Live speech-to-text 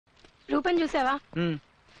రూపం చూసావా?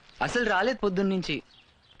 అసలు రాలేదు పొద్దున్నుంచి.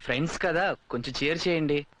 ఫ్రెండ్స్ కదా, కొంచెం చేర్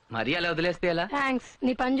చేయండి. మరీ అలా వదిలేస్తే ఎలా? థ్యాంక్స్,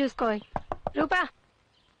 నీ పని చూసుకో. రూపా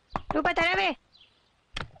రూపా తెరవే.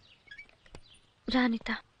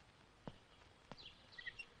 రానిత,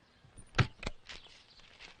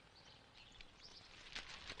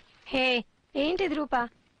 హే ఏంటిది రూపా?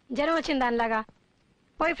 జ్వరం వచ్చింది దానిలాగా.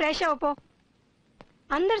 పోయి ఫ్రెష్ అవ్వపో.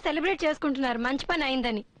 అందరు సెలబ్రేట్ చేసుకుంటున్నారు మంచి పని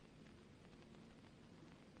అయిందని.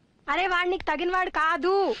 అరే వాడు నీకు తగినవాడు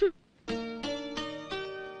కాదు.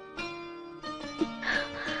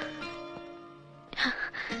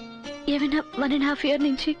 ఏమైనా 1.5 year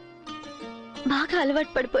నుంచి బాగా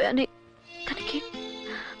అలవాటు పడిపోయానే. తనకి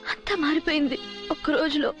అంతా మారిపోయింది ఒక్క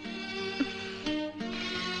రోజులో.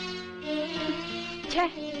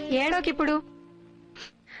 ఏడోకిప్పుడు.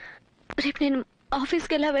 రేపు నేను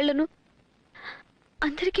ఆఫీస్కి ఎలా వెళ్ళను?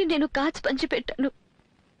 అందరికీ నేను కార్డ్స్ పంచిపెట్టాను,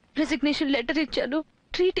 రెసిగ్నేషన్ లెటర్ ఇచ్చాను,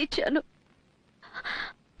 ట్రీట్ ఇచ్చాను.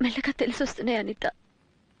 మెల్లగా తెలిసి వస్తున్నాయి అనిత.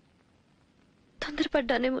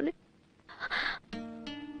 తొందరపడ్డానేమోనే.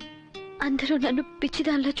 అందరూ నన్ను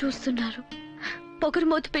పిచ్చిదానిలా చూస్తున్నారు.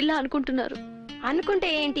 పొగరుమోతు పిల్ల అనుకుంటున్నారు. అనుకుంటే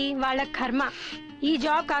ఏంటి, వాళ్ళ కర్మ. ఈ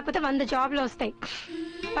జాబ్ కాకపోతే 100 జాబ్లు వస్తాయి.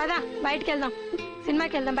 పదా బయటికి వెళ్దాం,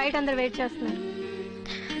 సినిమాకి వెళ్దాం. బయట అందరు వెయిట్ చేస్తున్నారు.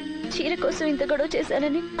 చీర కోసం ఇంత గొడవ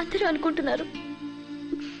చేశానని అందరూ అనుకుంటున్నారు.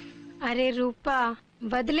 అరే రూపా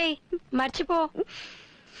వదిలే, మర్చిపో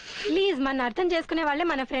ప్లీజ్. మన అర్థం చేసుకునే వాళ్ళే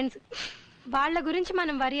మన ఫ్రెండ్స్. వాళ్ళ గురించి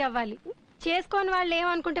మనం వరి అవ్వాలి. చేసుకోని వాళ్ళు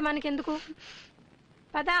ఏమనుకుంటే మనకెందుకు?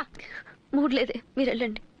 పదా. మూడ్ లేదే, మీరు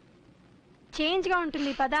వెళ్ళండి. చేంజ్ గా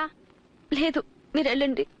ఉంటుంది. పదా. లేదు, మీరు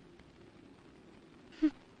వెళ్ళండి.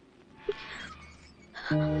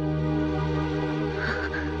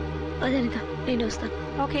 అదేనిత, నేను వస్తాను.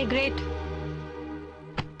 Okay great.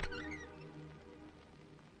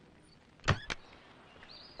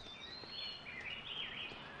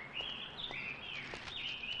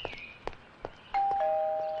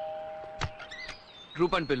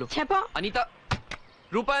 రూపాన్ పిల్లు. చెప్పో. అనిత,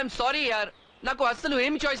 రూపా ఐఎమ్ సారీ యార్, నాకు అస్సలు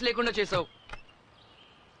ఏమి చాయిస్ లేకుండా చేసావు.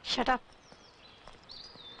 Shut up.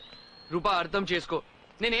 రూపా అర్థం చేసుకో,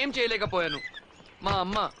 నేనేం చేయలేకపోయాను. మా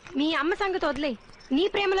అమ్మ. మీ అమ్మ సంగతి వదిలే. నీ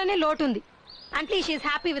ప్రేమలోనే లోటుంది. And please she is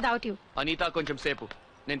happy without you. Anitha కొంచెం సేపు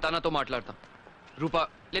నేను తనతో మాట్లాడతాం. రూపా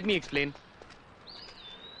లెట్ మీ ఎక్స్ప్లెయిన్.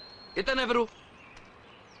 ఇతనెవరు?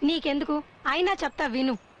 నీకెందుకు? అయినా చెప్తా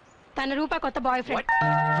విను. తన రూపా కొత్త బాయ్ ఫ్రెండ్.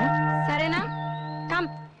 సరేనా? కమ్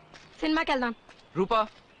సినిమాకి వెళ్దాం. రూపా,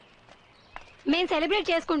 మేం సెలబ్రేట్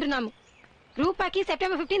చేసుకుంటున్నాము. రూపాకి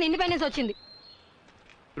September 15 ఇండిపెండెన్స్ వచ్చింది.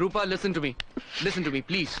 రూపా లిసన్ టు మీ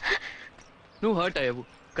ప్లీజ్. నువ్వు హర్ట్ అయ్యావు,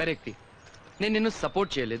 కరెక్ట్. నేను నిన్ను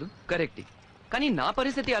సపోర్ట్ చేయలేదు, కరెక్ట్. కానీ నా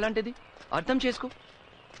పరిస్థితి అలాంటిది, అర్థం చేసుకో.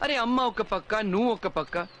 అరే అమ్మ ఒక పక్క, నువ్వు ఒక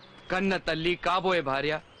పక్క, కన్న తల్లి, కాబోయే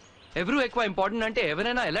భార్య, ఎవరు ఎక్కువ ఇంపార్టెంట్ అంటే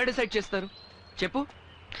ఎవరైనా ఎలా డిసైడ్ చేస్తారు చెప్పు?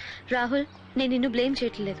 రాహుల్, నేను నిన్ను బ్లేమ్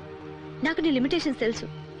చేయట్లేదు. నాకు నీ లిమిటేషన్స్ తెలుసు.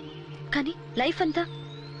 కానీ లైఫ్ అంతా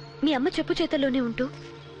మీ అమ్మ చెప్పు చేతల్లోనే ఉంటూ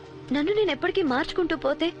నన్ను నేను ఎప్పటికీ మార్చుకుంటూ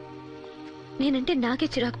పోతే నేనంటే నాకే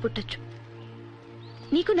చిరాకు పుట్టచ్చు.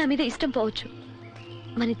 నీకు నా మీద ఇష్టం పోవచ్చు.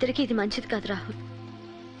 మన ఇద్దరికి ఇది మంచిది కాదు రాహుల్.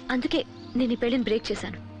 అందుకే నేను ఈ పెళ్లిని బ్రేక్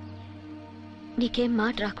చేశాను, నీకేం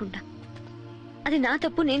మాట రాకుండా. అది నా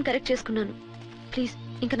తప్పు, నేను కరెక్ట్ చేసుకున్నాను. ప్లీజ్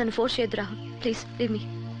ఇంకా నన్ను ఫోర్స్ చేయొద్దు రాహుల్. Please leave me.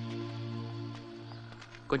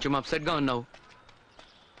 కొంచెం అప్సెట్ గా ఉన్నావు,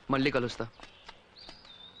 మళ్ళీ కలుస్తా.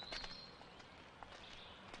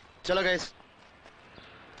 చలో గైస్.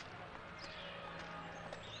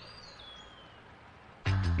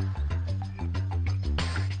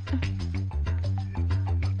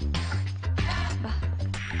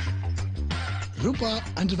 रूपा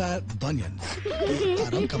अंडरवेयर बनियंस, ये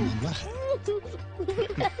आराम का मामला है.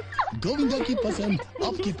 गोविंदा की पसंद,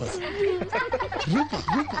 आपकी पसंद. रूपा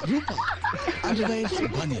रूपा रूपा अंडरवेयर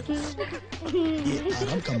बनियंस, ये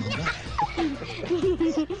आराम का मामला है.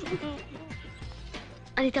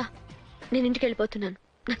 అనిత, నేను ఇంటికి వెళ్ళిపోతున్నాను.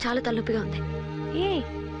 నాకు చాలా తలనొప్పిగా ఉంది. ఏ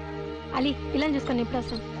అలీ, ఇలా చూసుకొని ఇప్పుడు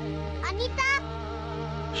వస్తాను. అనిత,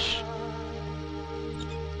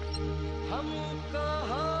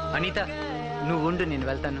 అనిత నువ్వు ఉండు, నేను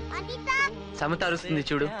వెళ్తాను. సమత అరుస్తుంది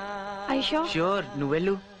చూడు. షూర్, నువ్వు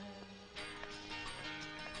వెళ్ళు.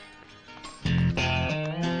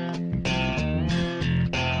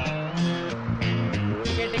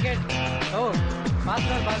 Ticket oh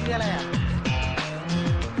pass చేయాలయా?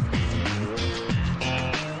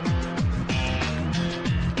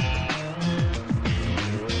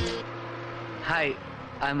 Hi,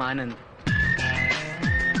 I'm Anand.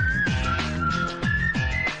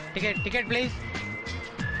 Ticket please.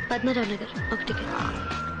 Padmarao Nagar ఒక టికెట్.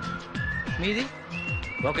 మీది?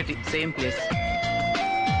 ఒకటి, సేమ్ ప్లేస్.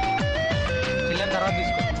 చిల్లర తర్వాత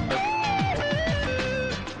తీసుకో.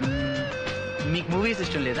 మూవీస్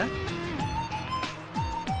ఇష్టం లేదా?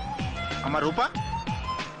 అమ్మ రూపా,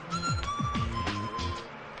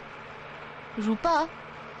 రూపా,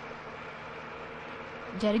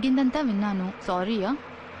 జరిగిందంతా విన్నాను, సారీయా.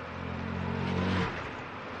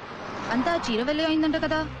 అంతా చీరవెల్లి అయిందంట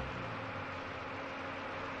కదా.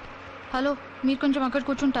 హలో, మీరు కొంచెం అక్కడ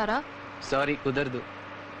కూర్చుంటారా? సారీ, కుదరదు.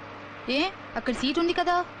 ఏ, అక్కడ సీట్ ఉంది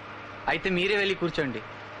కదా. అయితే మీరే వెళ్ళి కూర్చోండి.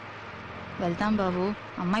 వెళ్తాం బాబు,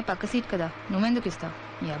 అమ్మాయి పక్క సీట్ కదా, నువ్వెందుకు ఇస్తావు?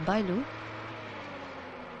 ఈ అబ్బాయిలు.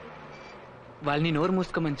 వాళ్ళని నోరు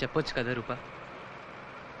మూసుకోమని చెప్పొచ్చు కదా రూపా.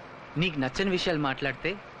 నీకు నచ్చని విషయాలు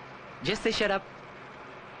మాట్లాడితే just say shut up.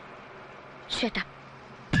 Shut up.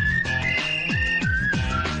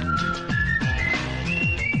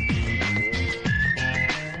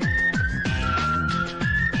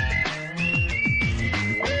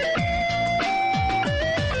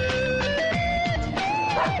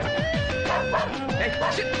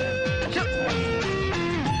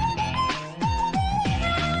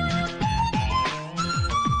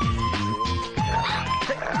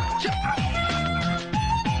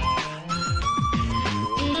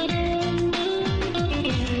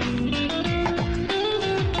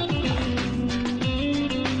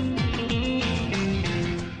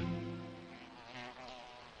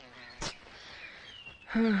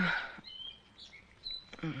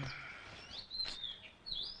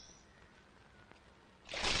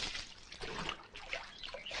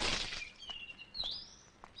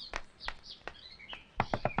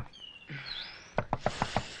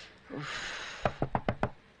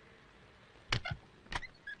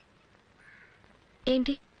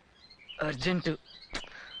 ఏంటి అర్జెంటు.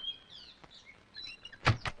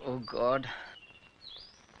 ఓ గాడ్.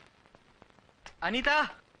 అనిత,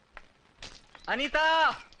 అనిత,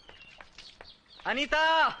 అనిత,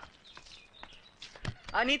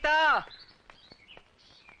 అనిత.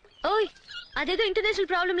 ఓయ్, అదేదో ఇంటర్నేషనల్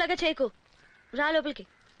ప్రాబ్లం లాగా చేయకు, రా లోపలికి.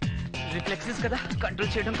 రిఫ్లెక్సెస్ కదా,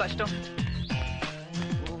 కంట్రోల్ చేయడం కష్టం.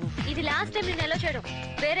 ఇది లాస్ట్ టైం నేను ఎలా చేయడం,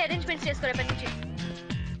 వేరే అరేంజ్మెంట్స్ చేసుకోరా పెద్ద నుంచి.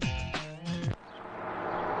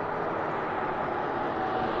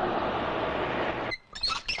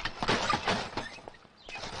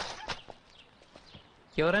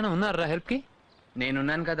 ఎవరైనా ఉన్నారా హెల్ప్ కి?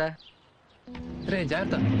 నేనున్నాను కదా. రే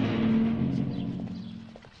జాగ్రత్త.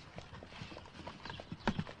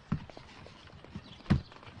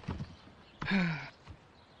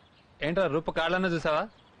 ఏంట్రా రూప కాళ్ళన్నా చూసావా?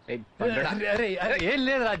 అరే ఏం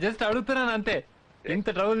లేదురా, జస్ట్ అడుగుతున్నాను అంతే. ఇంత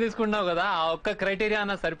ట్రబుల్ తీసుకుంటున్నావు కదా, ఆ ఒక్క క్రైటీరియా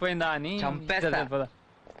అన్న సరిపోయిందా అని. చంపేస్తా.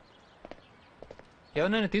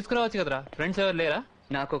 ఎవరినైనా తీసుకురావచ్చు కదరా, ఫ్రెండ్స్ ఎవరు లేరా?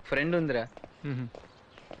 నాకు ఒక ఫ్రెండ్ ఉందిరా.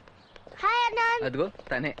 అదిగో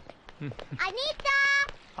తనే.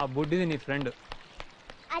 ఆ బుడ్డిది నీ ఫ్రెండ్.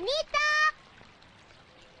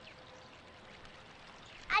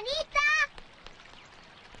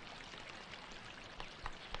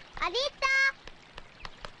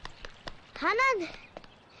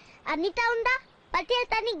 అనిత ఉందా? పటేల్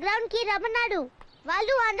తని గ్రౌండ్ కి రమ్మన్నాడు.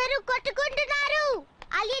 వాళ్ళు అందరూ కొట్టుకుంటున్నారు.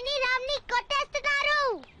 అలీని రామ్ని కొట్టేస్తున్నారు.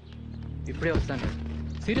 ఇప్పుడే వస్తాను.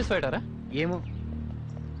 సీరియస్ ఫైటరా? ఏమో.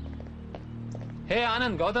 హే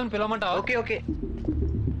ఆనంద్, గౌతమ్ పిలవమంటావా? Okay okay.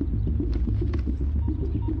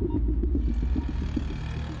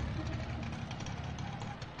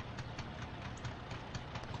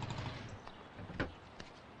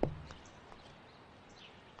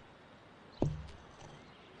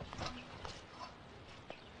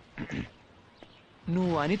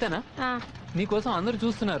 నువ్వు అనితనా? నీకోసం అందరూ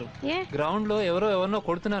చూస్తున్నారు. గ్రౌండ్ లో ఎవరినో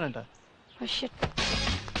కొడుతున్నారంట.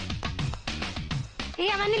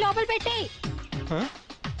 అవన్నీ లోపల పెట్టి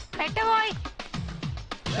పెట్టబోయ్.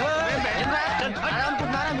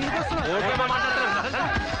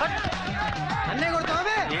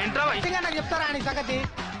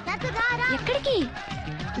 ఎక్కడికి?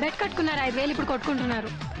 బెట్ కట్టుకున్నారు, 5,000 ఇప్పుడు కొట్టుకుంటున్నారు.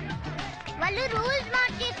 వాళ్ళు రూల్స్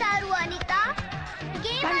మార్చేశారు అనిత.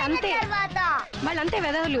 వాళ్ళంతే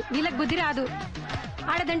వెదవులు, వీళ్ళకి బుద్ధి రాదు.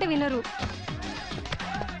 ఆడదంటే వినరు.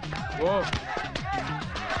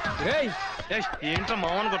 ఏంట్రా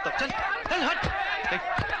మామని కొడతా?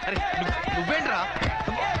 నువ్వేంట్రా?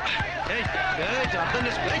 అర్థం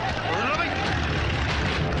చేసుకో.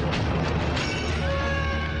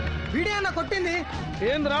 వీడియో అన్న కొట్టింది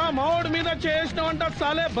ఏంద్రా? మావాడి మీద చేసినవంట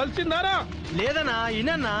సాలే బలిసిందారా? లేదన్నా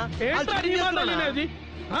ఇనన్నా.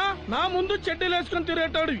 నా ముందు చెడ్డీలు వేసుకొని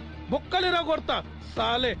తిరిగేటాడు బొక్కలిరా కొడతా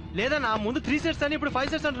సాలే. లేదన్నా, ముందు 3 సెట్స్ అని ఇప్పుడు 5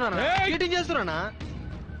 సెట్స్ అంటున్నారా? చీటింగ్ చేస్తున్నానా?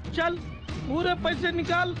 చల్ పూరే పైసే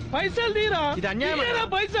నికాల్, పైసలు తీరా. ఇది అన్యాయం.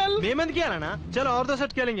 పైసలు మేమెందుకు ఇయ్యాలన్నా? చలో और 2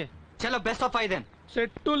 सेट खेलेंगे. చలో బెస్ట్ ఆఫ్ 5 దెన్.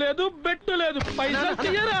 సెట్టు లేదు బెట్టు లేదు, పైసలు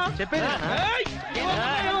తీయరా.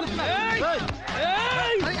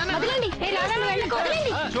 వదలండి. ఏ రారా, నువ్వు వెళ్ళకు.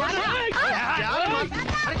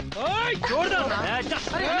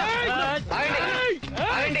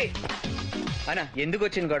 అన్నా ఎందుకు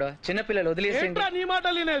వచ్చింది గొడవ? చిన్నపిల్లలు వదిలేసేయండి. ఏంట్రా నీ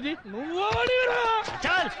మాటలు వినేది? నువ్వు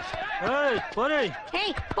పోరా.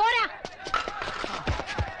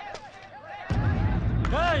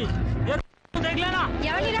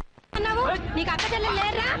 ఎవరిని అన్నావు? నీకు అక్క చెల్లెలు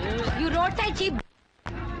లేరా? You road side cheap.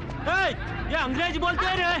 అంగ్రేజీ బోల్తే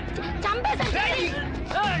చంపేసా.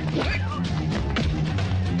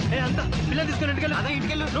 పిల్లలు తీసుకుని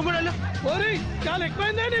ఇంటికెళ్ళు. నువ్వు కూడా వెళ్ళు. చాలా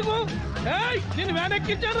ఎక్కువైందే నీకు. నేను వ్యాన్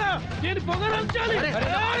ఎక్కించారా? నేను పొగడాలి.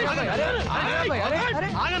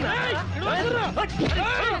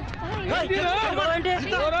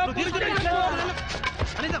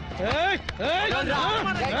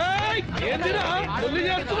 ఏంటిరా పెళ్లి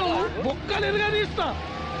చేస్తున్నావు? ముక్కలు ఎదుగా తీస్తా.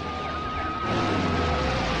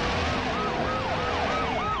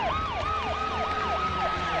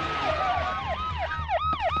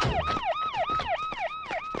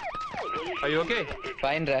 ఓకే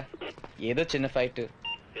ఫైన్ రా. ఏదో చిన్న ఫైట్.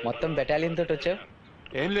 మొత్తం బెటాలియన్ తోటి వచ్చావు?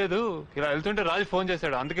 ఏం లేదు, ఇలా వెళ్తుంటే రాజు ఫోన్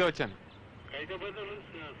చేశాడు, అందుకే వచ్చాను.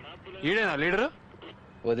 ఈడేనా లీడరు?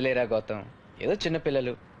 వదిలేరా గౌతమ్, ఏదో చిన్న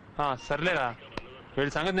పిల్లలు. సర్లేరా,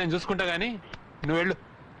 వీళ్ళ సంగతి నేను చూసుకుంటా గానీ నువ్వు వెళ్ళు.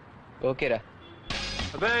 ఓకేరా.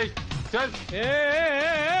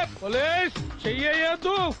 పోలీస్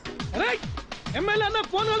చెయ్యొద్దు. ఎమ్మెల్యే అన్న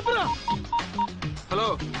ఫోన్ కలుపురా. హలో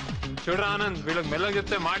చూడరా ఆనంద్, వీళ్ళకి మెల్లగా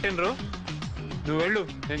చెప్తే మాటినరు. నువ్వు వెళ్ళు,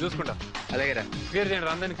 నేను చూసుకుంటా. అలాగేరా. క్లియర్ చేయండి,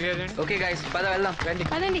 అందరినీ క్లియర్ చేయండి. ఓకే గైస్, పద వెళ్దాం. రండి.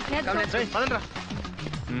 పదండ్రా.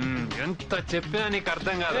 ఎంత చెప్పినా నీకు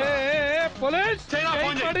అర్థం కాదు. పోలీస్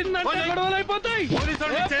గొడవలు అయిపోతాయి.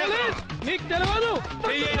 నీకు తెలియదు.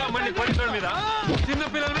 మళ్ళీ పోలీసుల మీద, చిన్న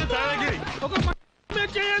పిల్లల మీద దాదాగిరి.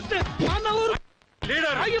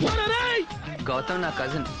 గౌతమ్ నా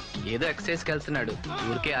కజిన్, ఏదో ఎక్సర్సైజ్ కి వెళ్తున్నాడు,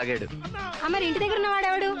 ఊరికే ఆగాడు. మరి ఇంటి దగ్గర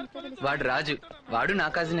ఉన్నవాడెవడు? వాడు రాజు, వాడు నా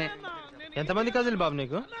కజినే. ఎంతమంది కజిన్ బాబు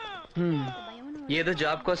నీకు? ఏదో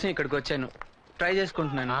జాబ్ కోసం ఇక్కడికి వచ్చాను, ట్రై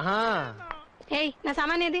చేసుకుంటున్నాను. ఏయ్, నా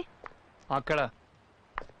సామాన్ ఏది? అక్కడ.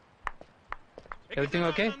 Everything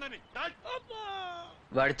okay?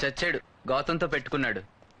 వాడు చచ్చాడు, గౌతంతో పెట్టుకున్నాడు.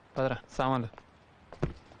 పదరా సామాన్లు.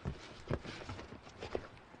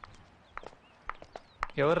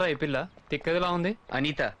 ఎవర్రా ఈ పిల్ల? తిక్కదిలా ఉంది.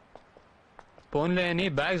 అనిత. ఫోన్లే అని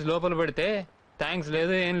బ్యాగ్స్ లోపల పెడితే థ్యాంక్స్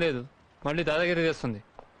లేదు, ఏం లేదు, మళ్ళీ దాదాగిరి చేస్తుంది.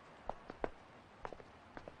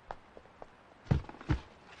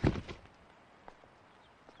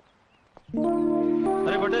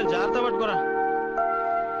 అరే పటేల్, జాగ్రత్త పట్టుకోరా.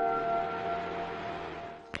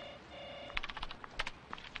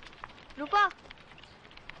 రూపా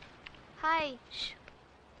హాయ్,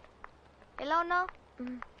 ఎలా ఉన్నావు?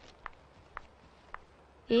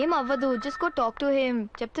 ఏం అవ్వదు, just go talk to him.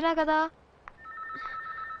 చెప్తున్నా కదా,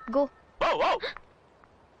 go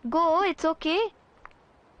go, it's okay.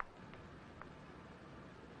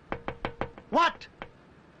 What?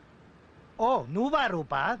 ఓ నువ్వా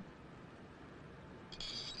రూపా?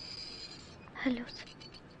 హలో.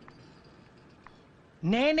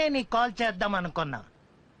 నేనే నీ కాల్ చేద్దాం అనుకున్నా.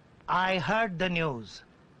 I heard the news.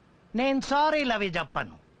 నేను సారీ లవి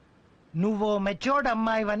చెప్పను. నువ్వు మెచ్యూర్డ్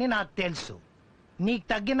అమ్మాయివని నాకు తెలుసు. నీకు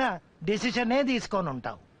తగ్గిన డిసిషనే తీసుకొని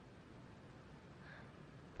ఉంటావు.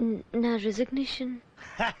 నా resignation.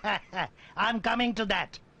 I'm coming to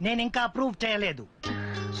that. నేను ఇంకా అప్రూవ్ చేయలేదు.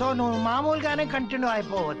 సో నువ్వు మామూలుగానే కంటిన్యూ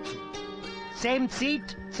అయిపోవచ్చు. Same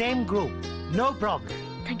seat, same group, no problem.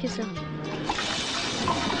 Thank you sir.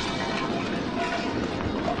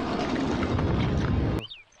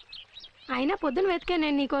 అయినా పొద్దున వెతికే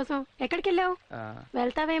నేను నీకోసం. ఎక్కడికి వెళ్ళావు?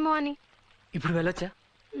 వెళ్తావేమో అని. ఇప్పుడు వెళ్ళొచ్చా?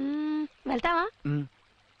 వెళ్తావా?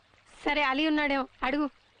 సరే, అలీ ఉన్నాడేమో, అడుగు,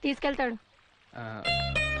 తీసుకెళ్తాడు.